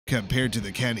compared to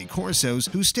the Cane Corsos,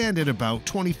 who stand at about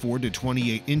 24 to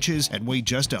 28 inches and weigh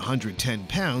just 110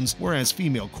 pounds, whereas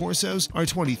female Corsos are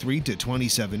 23 to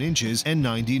 27 inches and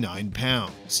 99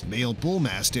 pounds. Male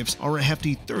Bullmastiffs are a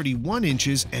hefty 31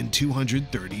 inches and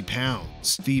 230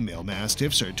 pounds. Female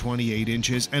Mastiffs are 28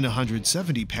 inches and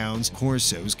 170 pounds.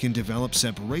 Corsos can develop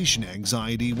separation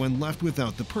anxiety when left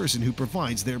without the person who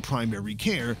provides their primary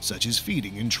care, such as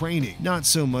feeding and training. Not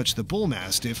so much the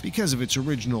Bullmastiff because of its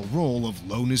original role of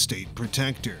lone estate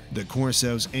protector. The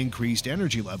Corso's increased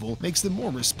energy level makes them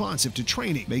more responsive to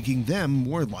training, making them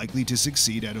more likely to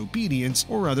succeed at obedience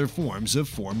or other forms of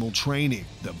formal training.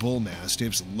 The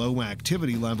Bullmastiff's low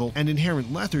activity level and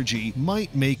inherent lethargy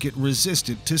might make it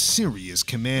resistant to serious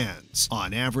commands.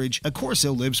 On average, a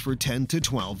Corso lives for 10 to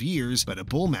 12 years, but a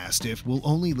Bullmastiff will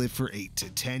only live for 8 to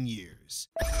 10 years.